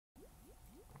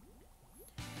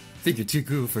Think you're too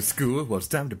cool for school? Well, it's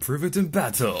time to prove it in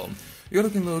battle. You're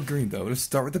looking a little green though. Let's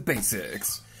start with the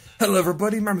basics. Hello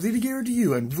everybody, Marmosita here to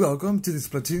you, and welcome to the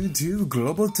Splatoon 2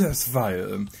 Global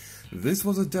Testfire. This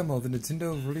was a demo that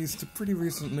Nintendo released pretty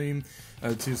recently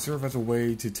to serve as a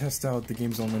way to test out the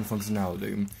game's online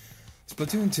functionality.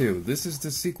 Splatoon 2, this is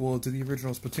the sequel to the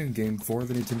original Splatoon game for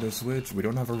the Nintendo Switch. We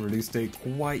don't have a release date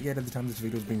quite yet at the time this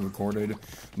video is being recorded,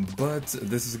 but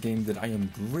this is a game that I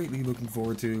am greatly looking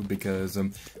forward to because,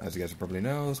 as you guys probably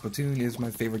know, Splatoon is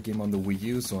my favorite game on the Wii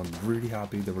U, so I'm really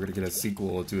happy that we're going to get a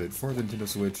sequel to it for the Nintendo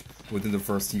Switch within the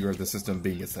first year of the system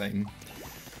being a thing.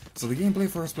 So the gameplay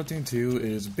for Splatoon 2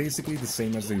 is basically the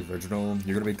same as the original.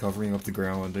 You're going to be covering up the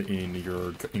ground in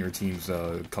your team's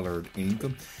colored ink,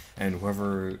 and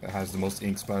whoever has the most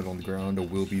ink splattered on the ground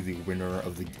will be the winner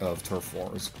of Turf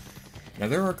Wars. Now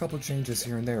there are a couple changes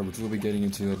here and there, which we'll be getting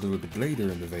into a little bit later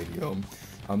in the video.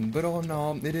 But all in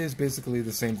all, it is basically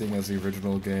the same thing as the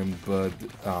original game, but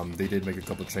they did make a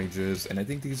couple changes, and I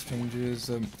think these changes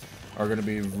are going to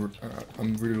be...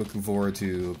 I'm really looking forward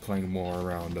to playing more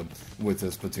around with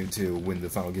Splatoon 2 when the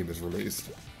final game is released.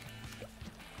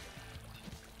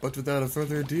 But without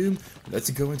further ado, let's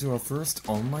go into our first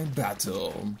online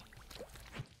battle.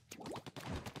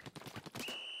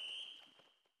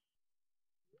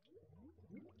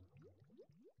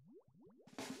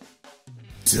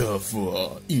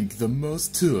 Tougher, ink the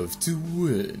most tough to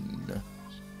win.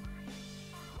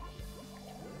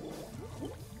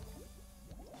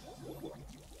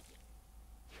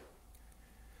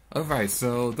 Alright,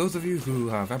 so those of you who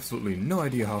have absolutely no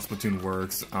idea how Splatoon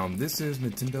works, this is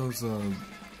Nintendo's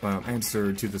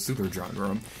answer to the shooter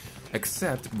genre.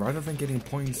 Except, rather than getting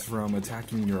points from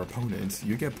attacking your opponent,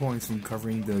 you get points from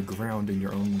covering the ground in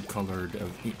your own color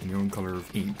of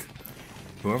ink.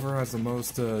 Whoever has the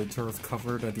most turf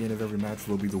covered at the end of every match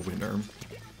will be the winner.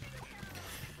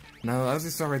 Now, as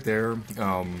you saw right there,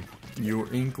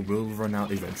 your ink will run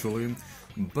out eventually,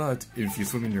 but if you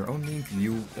swim in your own ink,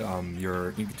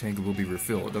 your ink tank will be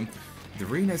refilled. The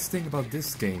really nice thing about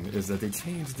this game is that they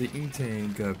changed the ink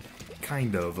tank,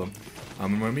 kind of.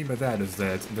 And what I mean by that is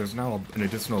that there's now an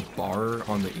additional bar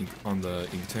on the ink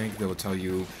tank that will tell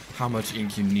you how much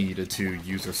ink you need to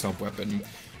use your sub-weapon.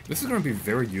 This is going to be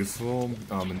very useful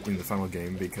in the final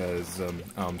game because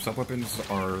sub-weapons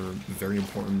are very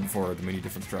important for the many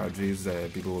different strategies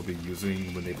that people will be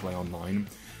using when they play online.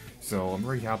 So I'm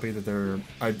very happy that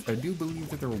I do believe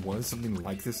that there was something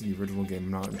like this in the original game.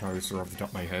 I'm not entirely sure off the top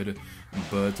of my head,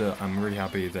 but I'm very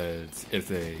happy that if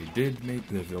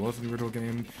there was in the original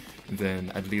game,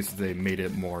 then at least they made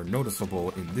it more noticeable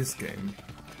in this game.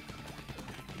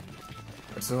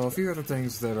 So a few other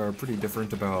things that are pretty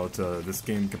different about this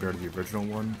game compared to the original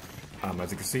one.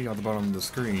 As you can see on the bottom of the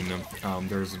screen,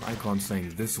 there's an icon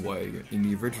saying "this way." In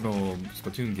the original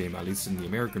Splatoon game, at least in the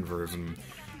American version,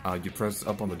 you press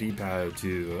up on the D-pad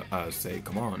to say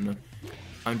 "come on."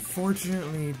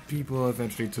 Unfortunately, people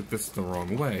eventually took this the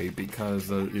wrong way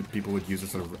because people would use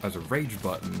this as a rage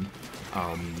button,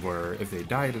 where if they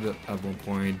died at one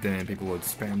point, then people would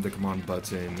spam the "come on"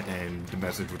 button and the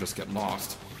message would just get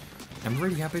lost. I'm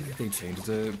really happy that they changed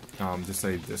it to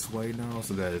say "this way" now,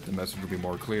 so that the message will be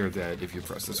more clear that if you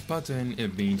press this button,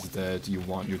 it means that you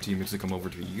want your teammates to come over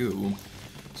to you.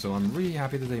 So I'm really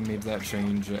happy that they made that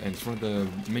change, and it's one of the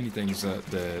many things that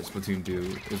the Splatoon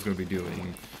 2 is going to be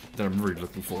doing that I'm really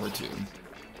looking forward to.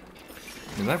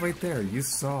 And that right there, you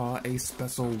saw a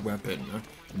special weapon.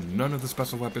 None of the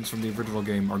special weapons from the original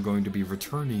game are going to be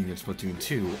returning in Splatoon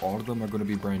 2. All of them are going to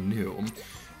be brand new.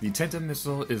 The Tenta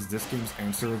Missile is this game's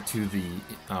answer to the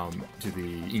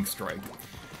Ink Strike.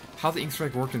 How the Ink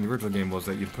Strike worked in the original game was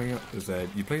that you played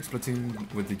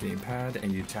Splatoon with the gamepad,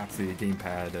 and you tap the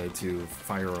gamepad to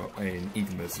fire an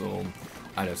Ink Missile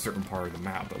at a certain part of the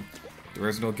map. There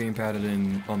is no gamepad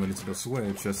on the Nintendo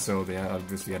Switch, just so they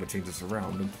obviously had to change this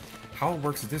around. How it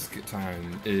works this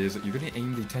time is that you're going to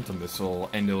aim the Tenta Missile,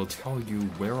 and it'll tell you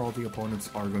where all the opponents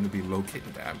are going to be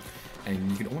located at. And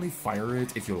you can only fire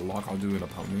it if you lock onto an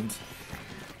opponent.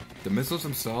 The missiles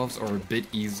themselves are a bit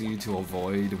easy to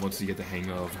avoid once you get the hang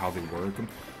of how they work,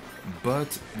 but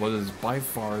what is by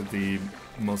far the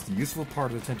most useful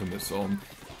part of the Tenta Missile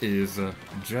is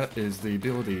the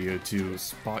ability to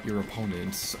spot your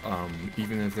opponents,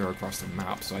 even if they're across the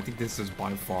map. So I think this is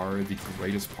by far the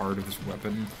greatest part of this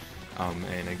weapon, I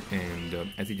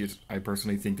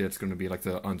personally think that it's going to be like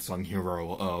the unsung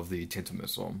hero of the Tenta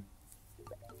Missile.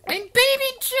 And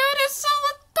baby Jude is so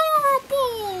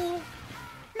adorable!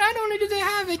 Not only do they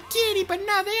have a kitty, but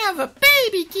now they have a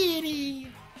baby kitty!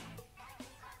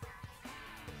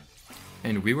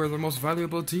 And we were the most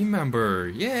valuable team member!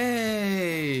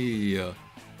 Yay!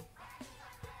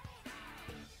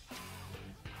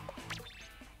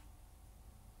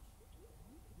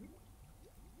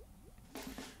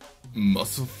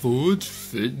 Musselforge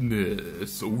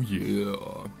Fitness, oh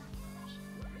yeah.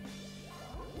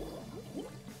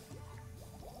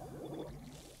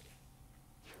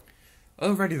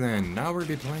 Alrighty then, now we're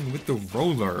going to be playing with the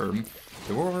roller.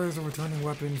 The roller is a returning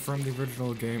weapon from the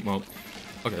original game. Well,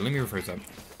 okay, let me rephrase that.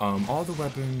 All the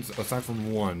weapons, aside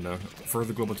from one, for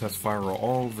the global Testfire, are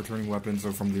all returning weapons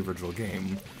are from the original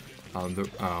game.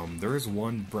 There is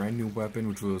one brand new weapon,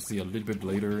 which we'll see a little bit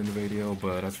later in the video,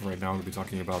 but as for right now, I'm going to be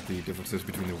talking about the differences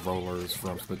between the rollers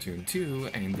from Splatoon 2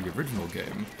 and the original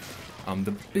game.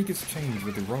 The biggest change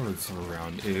with the roller this time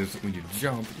around is when you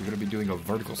jump, you're going to be doing a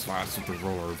vertical slash with the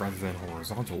roller rather than a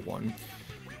horizontal one.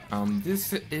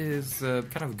 This is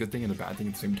kind of a good thing and a bad thing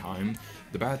at the same time.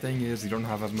 The bad thing is you don't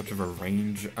have as much of a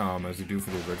range as you do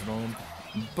for the original.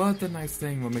 But the nice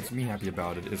thing, what makes me happy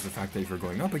about it, is the fact that if you're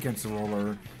going up against the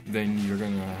roller, then you're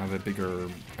going to have a bigger,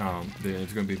 then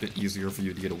it's going to be a bit easier for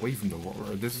you to get away from the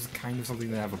roller. This is kind of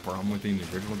something that I have a problem with in the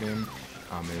original game,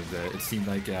 is that it seemed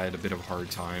like I had a bit of a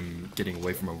hard time getting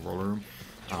away from a roller,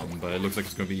 but it looks like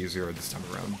it's going to be easier this time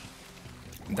around.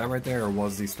 That right there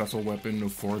was the special weapon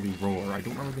for the roller. I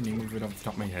don't remember the name of it off the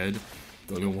top of my head.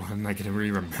 The only one I can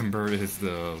really remember is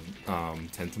the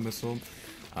Missile.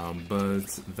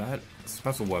 But that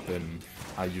special weapon,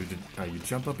 you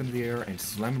jump up into the air and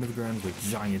slam into the ground with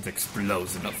a giant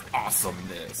explosion of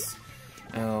awesomeness.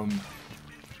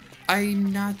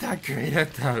 I'm not that great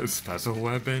at that special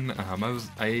weapon.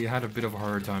 I had a bit of a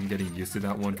hard time getting used to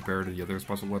that one compared to the other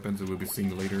special weapons that we'll be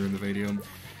seeing later in the video.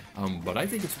 But I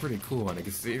think it's pretty cool, and I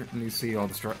can certainly see a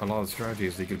lot of the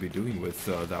strategies they could be doing with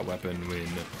that weapon when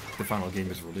the final game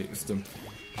is released.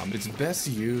 It's best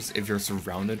used if you're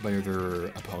surrounded by other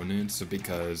opponents,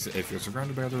 because if you're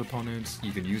surrounded by other opponents,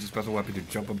 you can use a special weapon to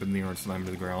jump up in the air and slam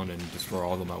to the ground and destroy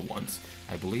all of them at once.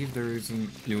 I believe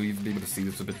you'll even be able to see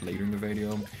this a bit later in the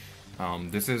video.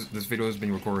 This video is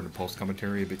being recorded in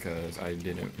post-commentary because I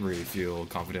didn't really feel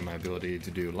confident in my ability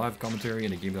to do live commentary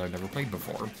in a game that I've never played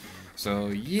before. So,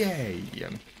 yay!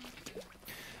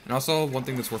 And also, one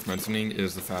thing that's worth mentioning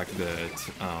is the fact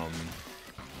that,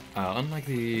 unlike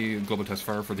the global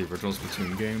Testfire for the original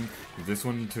Splatoon game, this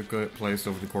one took place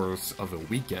over the course of a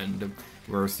weekend,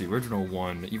 whereas the original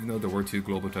one, even though there were two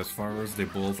global Testfires, they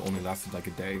both only lasted like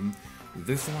a day.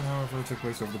 This one, however, took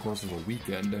place over the course of a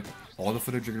weekend. All the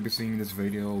footage you're going to be seeing in this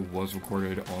video was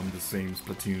recorded on the same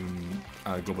Splatoon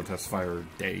global Testfire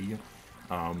day.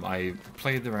 I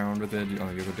played around with it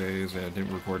on the other days, and I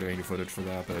didn't record any footage for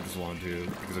that, but I just wanted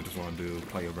to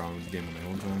play around with the game on my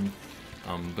own time.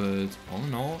 But all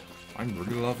in all, I'm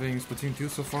really loving Splatoon 2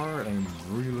 so far, and I'm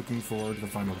really looking forward to the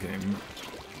final game.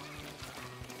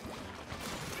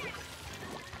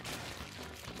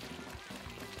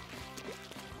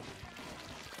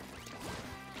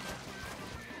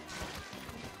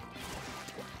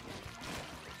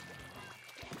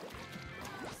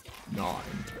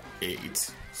 Nine,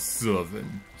 8,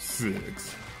 7,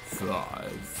 6,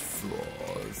 5, 4,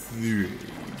 3,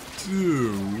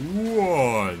 2,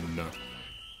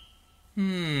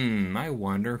 1. I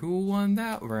wonder who won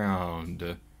that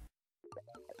round.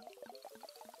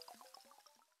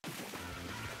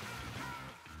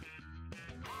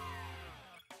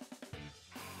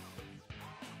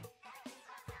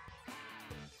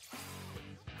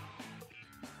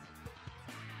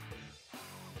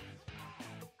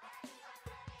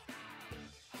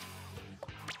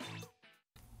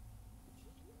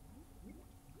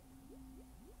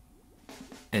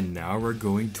 And now we're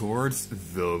going towards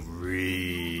the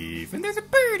reef. And there's a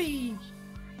birdie!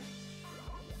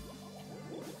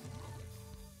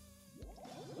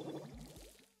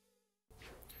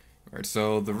 Alright,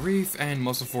 so the reef and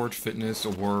Musselforge Fitness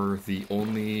were the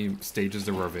only stages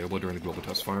that were available during the global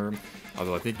Testfire.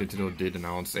 Although I think Nintendo did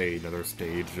announce another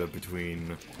stage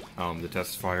between the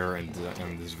Testfire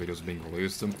and this video is being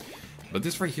released. But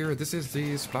this right here, this is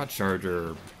the Splat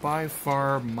Charger. By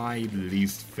far my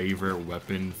least favorite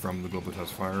weapon from the global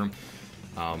Testfire.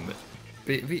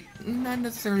 Not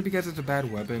necessarily because it's a bad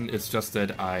weapon, it's just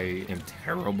that I am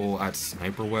terrible at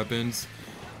sniper weapons.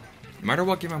 No matter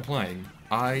what game I'm playing,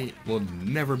 I will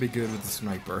never be good with the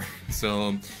sniper.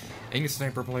 So, any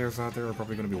sniper players out there are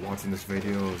probably going to be watching this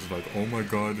video. It's like, oh my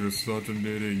god, you're such an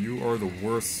idiot. You are the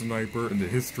worst sniper in the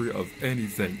history of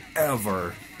anything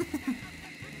ever.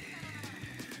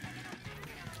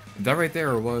 That right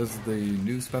there was the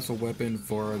new special weapon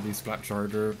for the Splat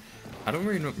Charger. I don't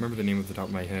really remember the name off the top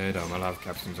of my head. I'll have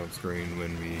captions on screen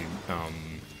when we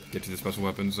get to the special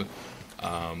weapons.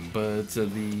 But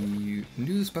the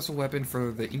new special weapon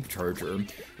for the Ink Charger,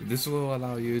 this will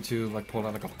allow you to like pull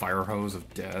out like a fire hose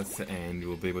of death, and you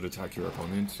will be able to attack your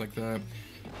opponents like that.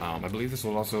 I believe this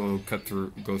will also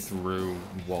go through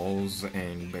walls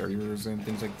and barriers and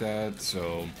things like that,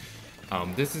 so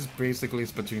this is basically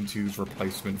Splatoon 2's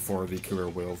replacement for the killer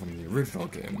whale from the original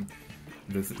game.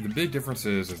 The big difference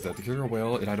is that the killer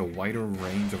whale, it had a wider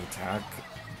range of attack,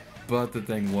 but the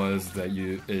thing was that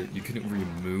you couldn't really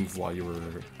move while you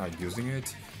were using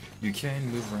it. You can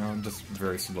move around just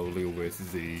very slowly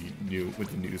with the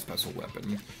new special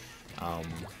weapon.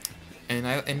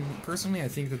 And personally, I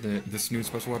think that this new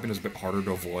special weapon is a bit harder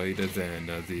to avoid than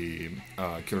the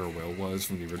killer whale was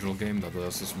from the original game. Though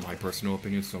that's just my personal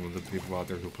opinion. Some of the people out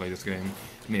there who play this game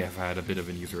may have had a bit of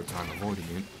an easier time avoiding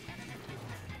it.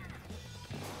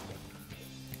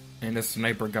 And a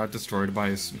sniper got destroyed by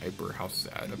a sniper. How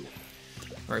sad.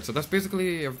 Alright, so that's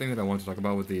basically everything that I want to talk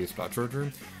about with the Splat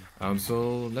Charger.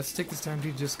 So let's take this time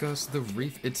to discuss the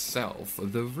reef itself.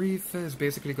 The reef is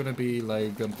basically going to be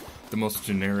like the most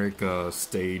generic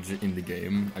stage in the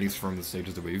game, at least from the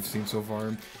stages that we've seen so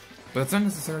far. But it's not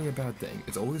necessarily a bad thing.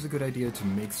 It's always a good idea to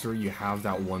make sure you have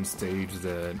that one stage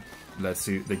that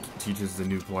that teaches the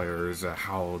new players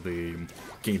how the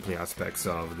gameplay aspects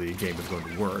of the game is going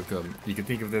to work. You can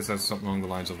think of this as something along the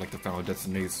lines of like the Final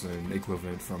Destination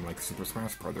equivalent from like Super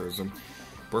Smash Brothers.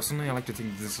 Personally, I like to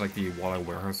think this is like the Walleye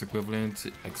Warehouse equivalent,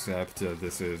 except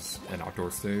this is an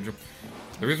outdoor stage.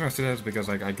 The reason I say that is because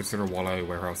I consider Walleye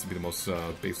Warehouse to be the most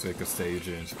basic stage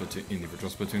in the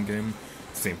original Splatoon game.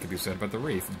 Same can be said about the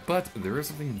Reef, but there is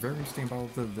something very interesting about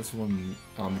this one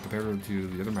compared to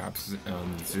the other maps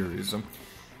in the series. You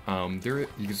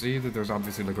can see that there's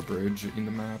obviously like a bridge in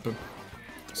the map,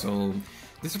 so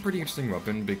this is a pretty interesting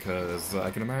weapon because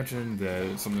I can imagine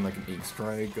that something like an Ink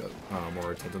Strike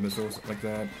or a Tenta Missile or something like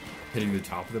that hitting the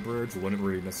top of the bridge wouldn't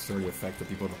really necessarily affect the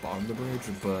people at the bottom of the bridge,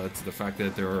 but the fact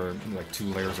that there are like 2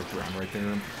 layers of ground right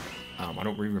there, I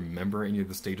don't really remember any of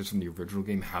the stages from the original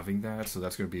game having that, so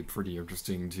that's going to be pretty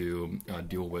interesting to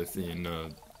deal with in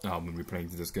when we're playing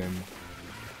through this game.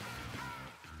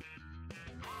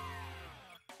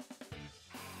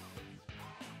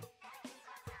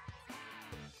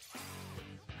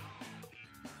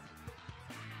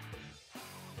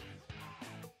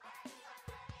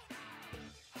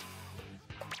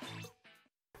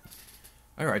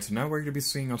 Alright, so now we're going to be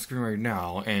seeing on screen right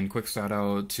now, and quick shout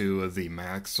out to the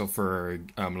Max for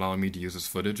allowing me to use this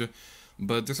footage.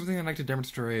 But there's something I'd like to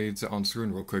demonstrate on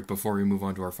screen real quick before we move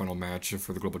on to our final match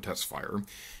for the Global Testfire.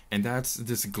 And that's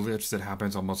this glitch that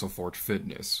happens on Musselforge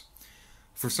Fitness.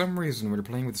 For some reason, when you're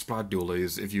playing with Splat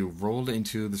Dualies, if you roll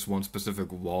into this one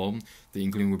specific wall, the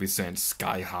Inkling will be sent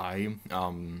sky high.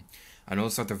 I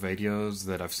noticed other videos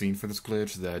that I've seen for this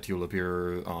glitch that you'll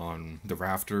appear on the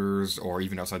rafters or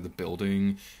even outside the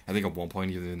building. I think at one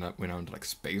point you went out into like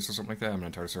space or something like that. I'm not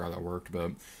entirely sure how that worked,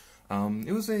 but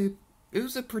it was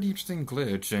a pretty interesting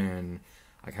glitch, and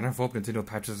I kind of hope Nintendo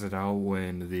patches it out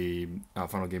when the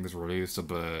final game is released.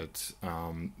 But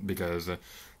because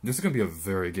this is going to be a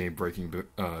very game-breaking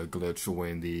glitch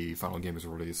when the final game is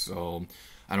released, so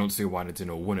I don't see why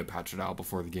Nintendo wouldn't patch it out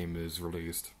before the game is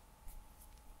released.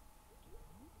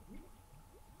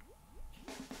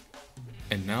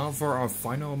 And now for our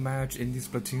final match in the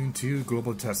Splatoon 2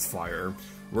 Global Testfire.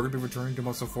 We're going to be returning to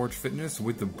Musselforge Fitness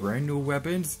with the brand new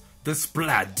weapons, the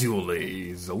Splat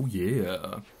Dualies. Oh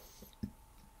yeah.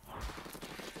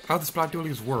 How the Splat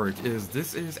Dualies work is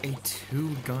this is a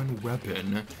 2-gun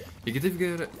weapon. You can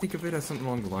think of it as something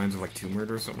along the lines of like Tomb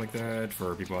Raider or something like that,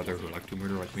 for people out there who like Tomb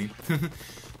Raider like me.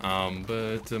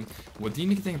 What the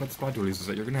unique thing about the Splat Dualies is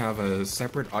that you're going to have a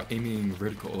separate aiming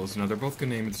reticles. Now they're both going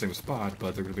to aim at the same spot,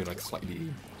 but they're going to be like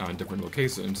slightly different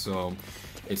locations, so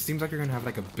it seems like you're going to have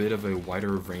like a bit of a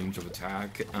wider range of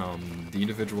attack. The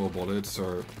individual bullets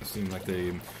seem like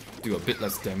they do a bit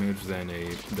less damage than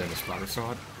a splatter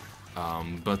shot.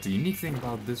 But the unique thing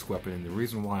about this weapon, and the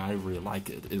reason why I really like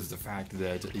it, is the fact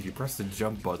that if you press the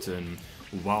jump button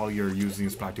while you're using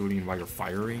Splat Dualie and while you're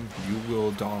firing, you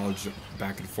will dodge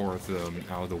back and forth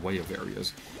out of the way of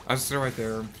areas. As I said right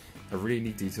there, a really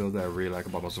neat detail that I really like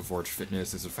about Musselforge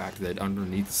Fitness is the fact that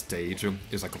underneath the stage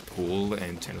is like a pool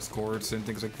and tennis courts and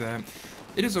things like that.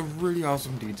 It is a really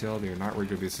awesome detail that you're not really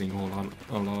going to be seeing a lot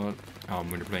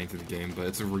when you're playing through the game, but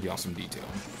it's a really awesome detail.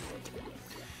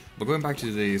 But going back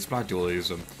to the Splat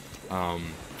Dualies,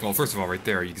 well, first of all, right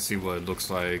there, you can see what it looks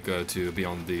like to be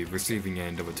on the receiving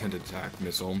end of a tent attack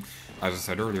missile. As I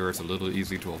said earlier, it's a little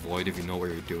easy to avoid if you know what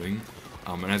you're doing.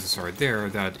 And as I saw right there,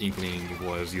 that Inkling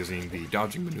was using the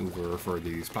dodging maneuver for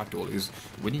the Splat Dualies.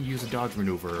 When you use a dodge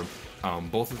maneuver,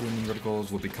 both of the aiming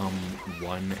reticles will become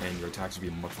 1 and your attacks will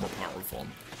be much more powerful.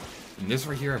 And this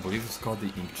right here, I believe it's called the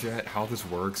Inkjet. How this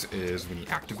works is when you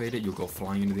activate it, you'll go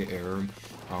flying into the air,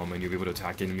 and you'll be able to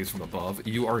attack enemies from above.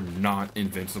 You are not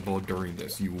invincible during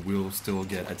this. You will still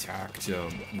get attacked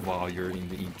while you're in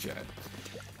the Inkjet.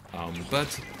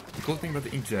 But the cool thing about the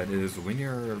Inkjet is when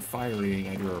you're firing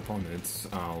at your opponents,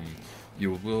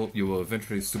 you will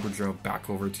eventually super jump back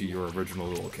over to your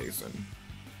original location.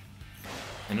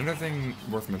 Another thing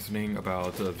worth mentioning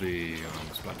about the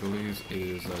Splatoolies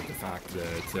is the fact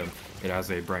that it has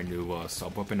a brand new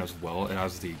sub-weapon as well. It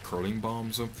has the curling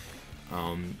bombs.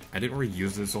 I didn't really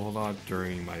use this a whole lot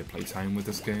during my playtime with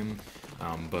this game,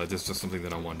 but it's just something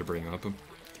that I wanted to bring up.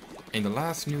 And the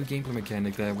last new gameplay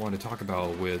mechanic that I want to talk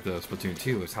about with Splatoon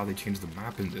 2 is how they changed the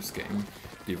map in this game.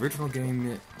 The original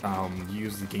game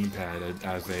used the gamepad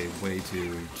as a way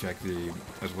to check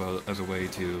as well as a way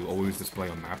to always display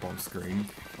a map on screen.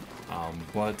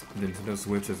 But the Nintendo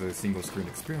Switch is a single screen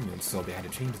experience, so they had to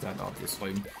change that,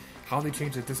 obviously. How they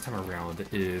changed it this time around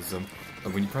is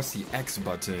when you press the X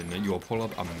button, you will pull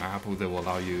up a map that will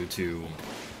allow you to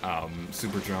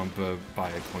super jump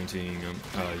by pointing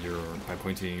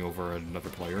over another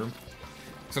player.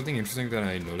 Something interesting that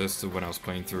I noticed when I was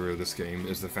playing through this game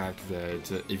is the fact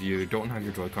that if you don't have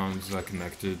your Joy-Cons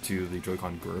connected to the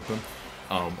Joy-Con grip,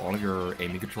 all of your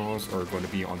aiming controls are going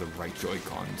to be on the right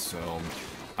Joy-Con. So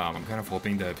I'm kind of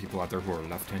hoping that people out there who are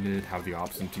left-handed have the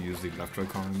option to use the left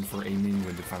Joy-Con for aiming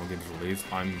when the final game is released.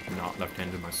 I'm not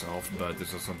left-handed myself, but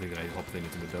this is something that I hope that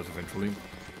Nintendo does eventually.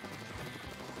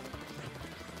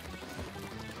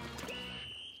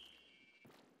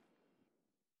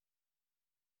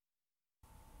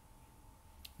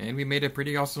 And we made a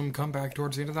pretty awesome comeback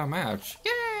towards the end of that match.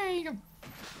 Yay!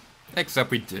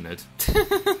 Except we didn't.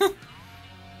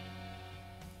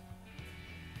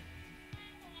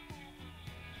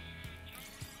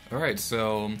 Alright,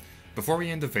 so before we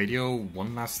end the video,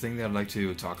 one last thing that I'd like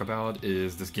to talk about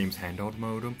is this game's handheld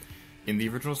mode. In the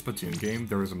original Splatoon game,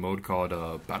 there was a mode called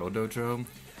Battle Dojo.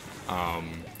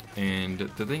 And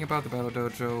the thing about the Battle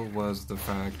Dojo was the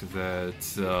fact that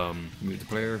the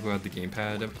player who had the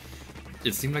gamepad,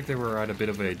 it seemed like they were at a bit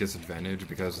of a disadvantage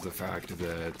because of the fact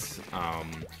that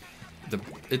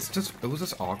it was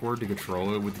just awkward to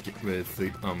control it when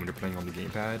you're playing on the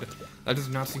gamepad. That does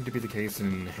not seem to be the case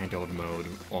in handheld mode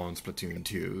on Splatoon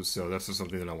 2, so that's just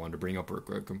something that I wanted to bring up real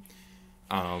quick.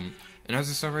 And as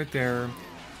you saw right there,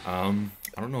 I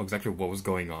don't know exactly what was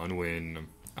going on when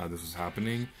this was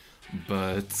happening,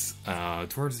 but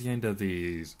towards the end of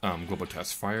the global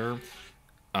Testfire,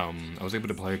 I was able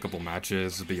to play a couple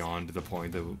matches beyond the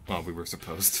point that we were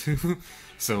supposed to.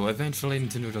 So eventually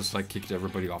Nintendo just like kicked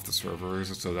everybody off the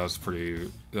servers, so that was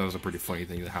a pretty funny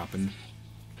thing that happened.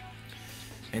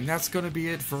 And that's gonna be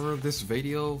it for this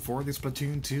video for the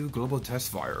Splatoon 2 Global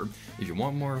Testfire. If you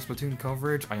want more Splatoon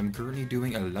coverage, I am currently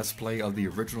doing a Let's Play of the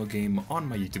original game on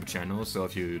my YouTube channel, so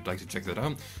if you'd like to check that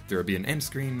out, there will be an end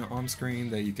screen on screen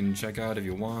that you can check out if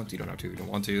you want. You don't have to, you don't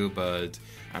want to, but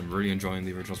I'm really enjoying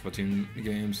the original Splatoon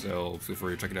game, so feel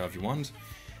free to check it out if you want.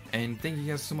 And thank you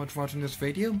guys so much for watching this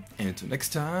video, and until next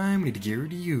time, we need to gear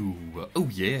to you. Oh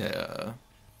yeah!